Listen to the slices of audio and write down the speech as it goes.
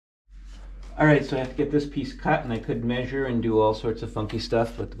Alright, so I have to get this piece cut, and I could measure and do all sorts of funky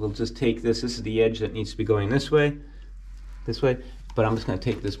stuff, but we'll just take this. This is the edge that needs to be going this way, but I'm just going to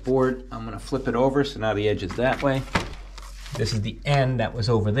take this board, I'm going to flip it over, so now the edge is that way. This is the end that was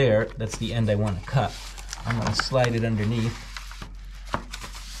over there. That's the end I want to cut. I'm going to slide it underneath.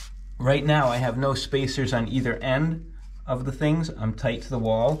 Right now I have no spacers on either end of the things. I'm tight to the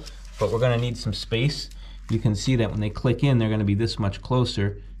wall, but we're going to need some space. You can see that when they click in, they're going to be this much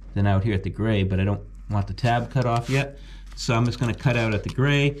closer than out here at the gray, but I don't want the tab cut off yet. So I'm just going to cut out at the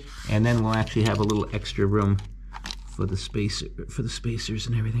gray, and then we'll actually have a little extra room for the spacers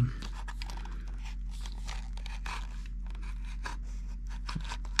and everything.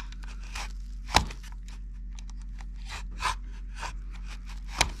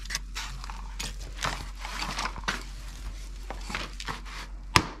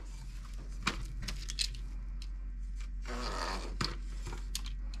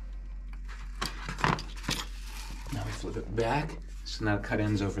 Now we flip it back. So now cut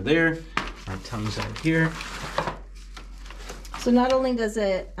ends over there, our tongue's out here. So not only does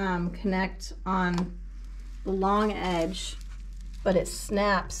it connect on the long edge, but it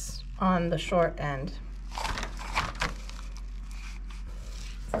snaps on the short end.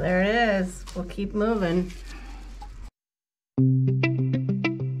 So there it is. We'll keep moving.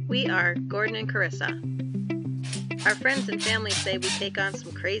 We are Gordon and Carissa. Our friends and family say we take on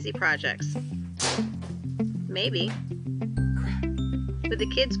some crazy projects. Maybe. With the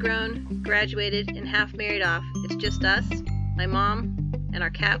kids grown, graduated, and half married off, it's just us, my mom, and our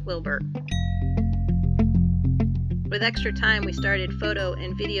cat Wilbur. With extra time, we started photo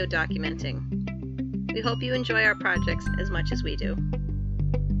and video documenting. We hope you enjoy our projects as much as we do.